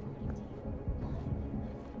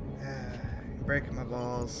 You're breaking my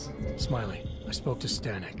balls. Smiley, I spoke to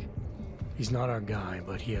Stanek. He's not our guy,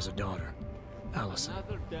 but he has a daughter. Allison.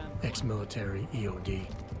 Ex-military, EOD.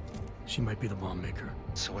 She might be the bomb maker.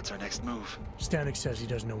 So what's our next move? Stanek says he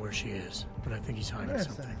doesn't know where she is, but I think he's hiding Where's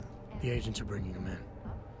something. The agents are bringing him in.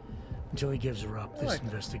 Until he gives her up, this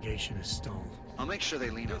investigation is stalled. I'll make sure they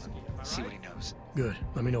lean on him. See what he knows. Good.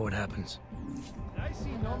 Let me know what happens. I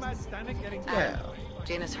see Nomad Stanek getting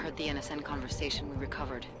Janus heard the NSN conversation we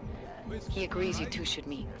recovered. He agrees you two should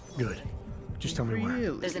meet. Good. Just tell me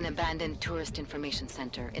where. There's an abandoned tourist information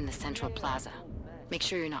center in the central plaza. Make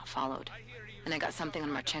sure you're not followed. And I got something on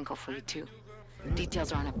Marchenko for you too.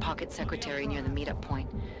 Details are on a pocket secretary near the meetup point.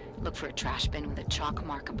 Look for a trash bin with a chalk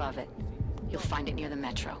mark above it. You'll find it near the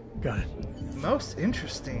metro. Got it. Most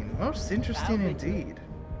interesting. Most interesting indeed.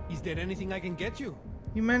 Is there anything I can get you?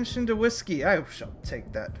 You mentioned a whiskey. I shall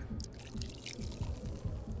take that.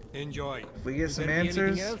 Enjoy. If we get Will some there be anything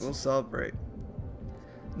answers, else? we'll celebrate.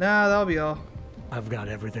 Nah, that'll be all. I've got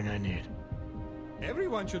everything I need.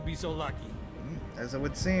 Everyone should be so lucky. As it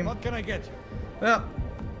would seem. What can I get you? Well,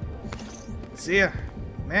 see ya.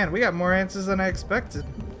 Man, we got more answers than I expected.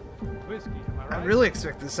 Whiskey, am I right? I really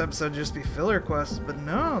expected this episode to just be filler quests, but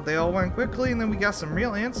no, they all went quickly, and then we got some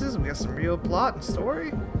real answers, we got some real plot and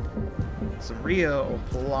story. Some real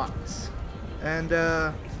plots. And,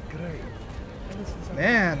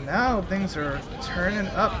 man, now things are turning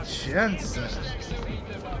up, Jensen.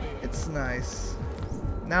 It's nice.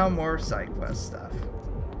 Now more side quest stuff.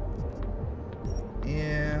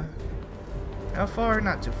 Yeah. How far?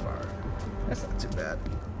 Not too far. That's not too bad.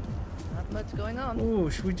 Not much going on. Ooh,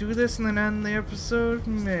 should we do this and then end the episode?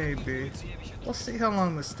 Maybe. We'll see how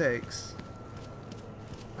long this takes.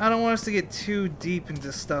 I don't want us to get too deep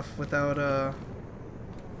into stuff without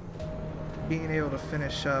being able to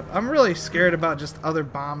finish up. I'm really scared about just other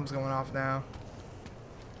bombs going off now.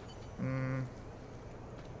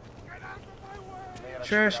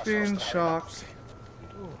 Trash bin, shocked.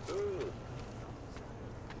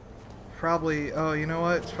 Probably, oh, you know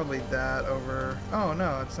what? It's probably that over. Oh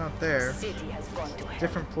no, it's not there.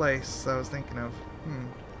 Different place I was thinking of.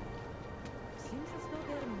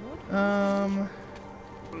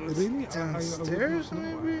 Really? Downstairs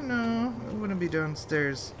maybe? No, it wouldn't be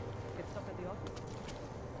downstairs.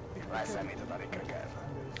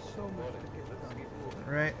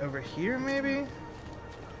 Right over here maybe?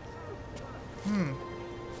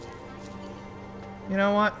 You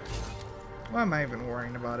know what? Why am I even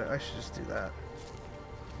worrying about it? I should just do that.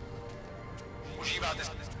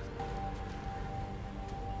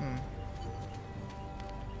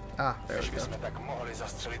 Ah, there we go.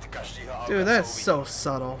 Dude, that's so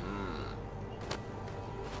subtle.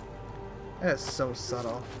 That's so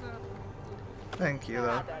subtle. Thank you,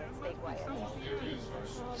 though.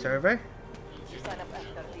 Survey?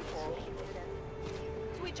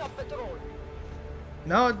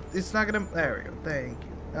 No, it's not gonna. There we go. Thank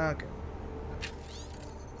you. Okay.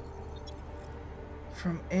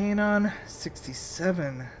 From Anon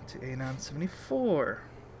 67 to Anon 74.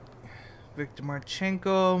 Viktor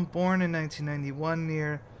Marchenko, born in 1991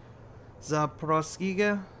 near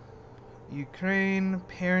Zaporozhye, Ukraine.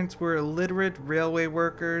 Parents were illiterate railway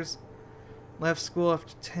workers. Left school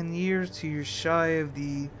after 10 years, 2 years shy of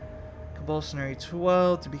the compulsory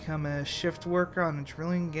 12, to become a shift worker on a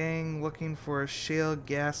drilling gang looking for a shale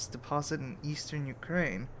gas deposit in eastern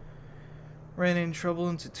Ukraine. Ran in trouble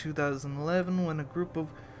into 2011 when a group of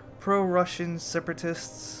pro-Russian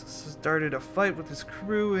separatists started a fight with his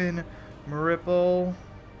crew in Mariupol.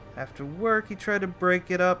 After work, he tried to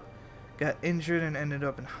break it up, got injured, and ended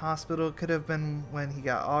up in hospital. Could have been when he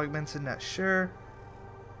got augmented, not sure.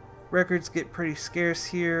 Records get pretty scarce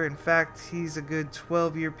here. In fact, he's a good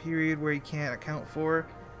 12-year period where he can't account for,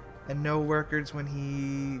 and no records when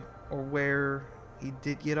he or where he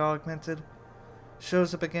did get augmented.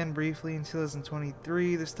 Shows up again briefly in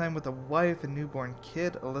 2023, this time with a wife and newborn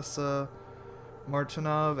kid, Alyssa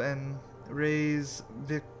Martinov, and Reyes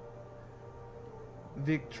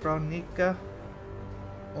Viktronika.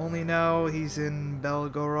 Only now he's in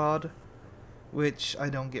Belgorod, which I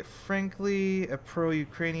don't get, frankly. A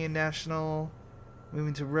pro-Ukrainian national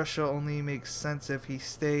moving to Russia only makes sense if he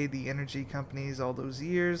stayed the energy companies all those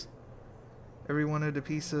years. Everyone wanted a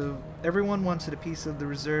piece of the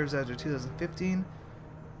reserves after 2015,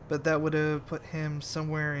 but that would have put him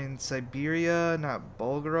somewhere in Siberia, not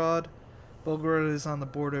Belgorod. Belgorod is on the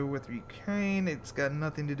border with Ukraine. It's got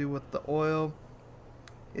nothing to do with the oil.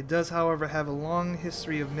 It does, however, have a long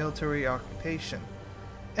history of military occupation.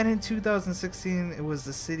 And in 2016, it was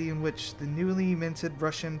the city in which the newly minted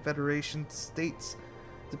Russian Federation states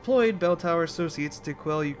deployed bell tower associates to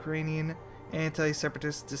quell Ukrainian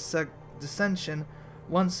anti-separatist dissension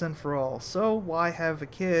once and for all. So why have a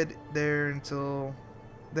kid there in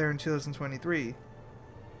 2023?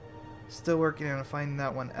 Still working on finding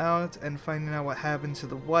that one out and finding out what happened to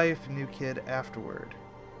the wife and new kid afterward.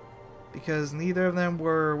 Because neither of them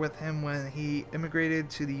were with him when he immigrated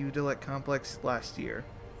to the Udilek complex last year.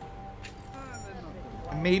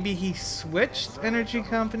 Maybe he switched energy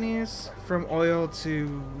companies from oil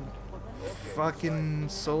to fucking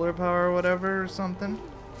solar power or whatever or something.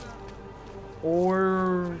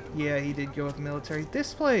 Or, yeah, he did go with military.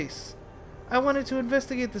 This place! I wanted to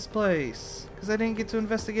investigate this place, because I didn't get to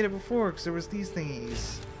investigate it before, because there was these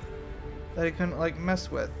thingies that I couldn't, like,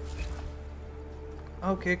 mess with.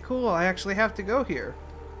 Okay, cool, I actually have to go here.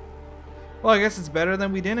 Well, I guess it's better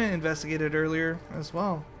than we didn't investigate it earlier as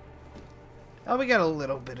well. Oh, we got a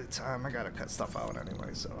little bit of time. I gotta cut stuff out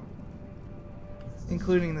anyway, so.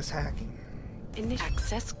 Including this hacking.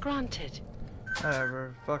 Access granted.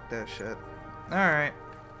 Whatever, fuck that shit. Alright.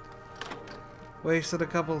 Wasted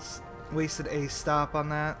a stop on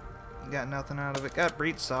that. Got nothing out of it. Got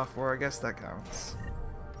breach software. I guess that counts.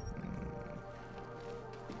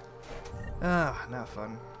 Ah, not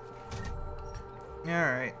fun.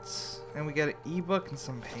 Alright. And we got an ebook and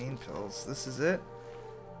some pain pills. This is it?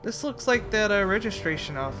 This looks like that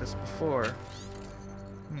registration office before.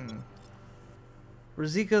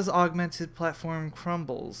 Rosika's augmented platform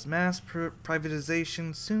crumbles. Mass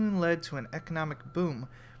privatization soon led to an economic boom,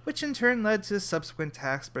 which in turn led to subsequent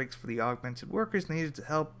tax breaks for the augmented workers needed to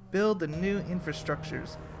help build the new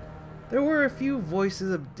infrastructures. There were a few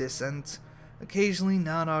voices of dissent. Occasionally,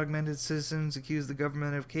 non-augmented citizens accused the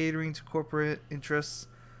government of catering to corporate interests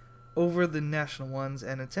over the national ones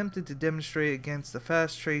and attempted to demonstrate against the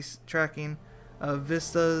fast tracking of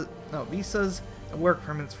visas and work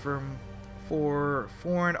permits for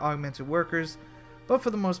foreign augmented workers. But for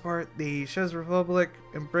the most part, the Czech Republic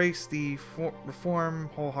embraced the reform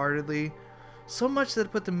wholeheartedly, so much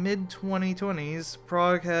that by the mid-2020s,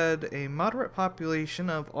 Prague had a moderate population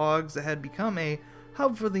of Augs that had become a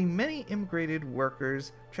hub for the many immigrated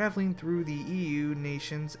workers traveling through the EU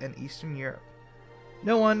nations and Eastern Europe.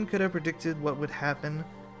 No one could have predicted what would happen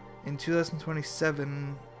in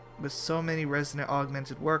 2027 with so many resident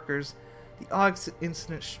augmented workers. The Augs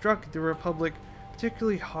incident struck the Republic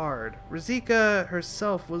particularly hard. Rosika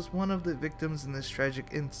herself was one of the victims in this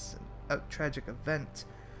tragic event.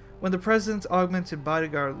 When the president's augmented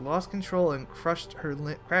bodyguard lost control and crashed her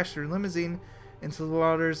limousine into the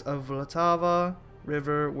waters of Vltava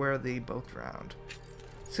River, where they both drowned.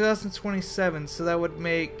 2027, so that would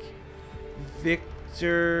make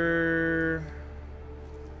Victor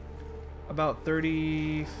about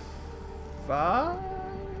 35?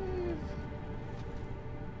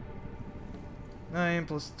 9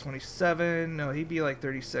 plus 27. No, he'd be like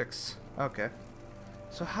 36. Okay.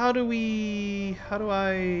 So how do I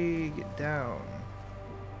get down?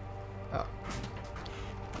 Oh.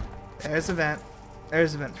 There's a vent.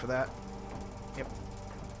 There's a vent for that. Yep.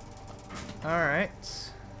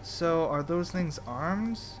 Alright. So are those things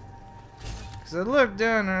arms? Because I look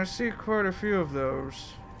down and I see quite a few of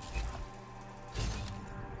those.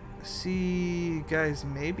 I see guys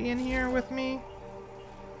maybe in here with me?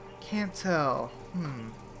 Can't tell.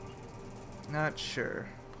 Not sure.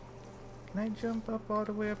 Can I jump up all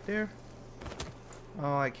the way up there?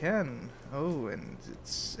 Oh, I can. Oh, and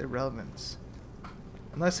it's irrelevant.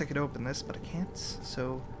 Unless I could open this, but I can't.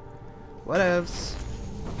 So, whatevs.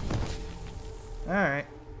 Alright.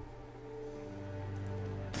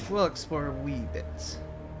 We'll explore a wee bit.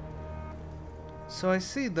 So I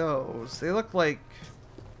see those. They look like,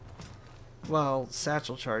 well,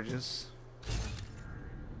 satchel charges.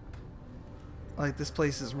 Like this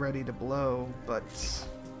place is ready to blow, but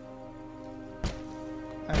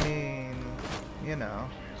I mean, you know.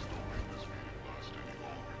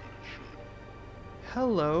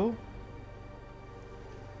 Hello.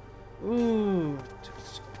 Ooh,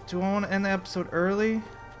 do I want to end the episode early?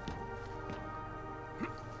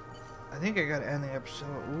 I think I gotta end the episode.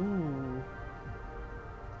 Ooh.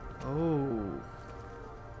 Oh.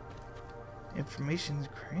 Information's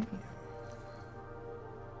cranium.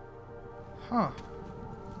 Huh.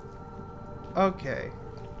 Okay.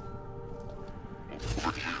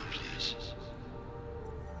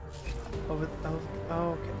 Oh, okay.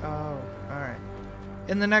 Oh, alright.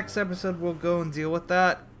 In the next episode, we'll go and deal with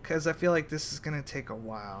that, because I feel like this is going to take a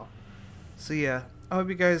while. So yeah, I hope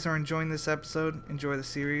you guys are enjoying this episode, enjoy the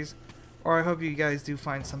series, or I hope you guys do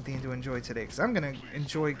find something to enjoy today, because I'm going to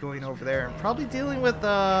enjoy going over there and probably dealing with,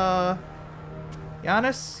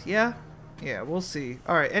 Giannis? Yeah? Yeah, we'll see.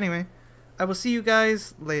 Alright, anyway. I will see you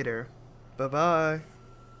guys later. Bye-bye.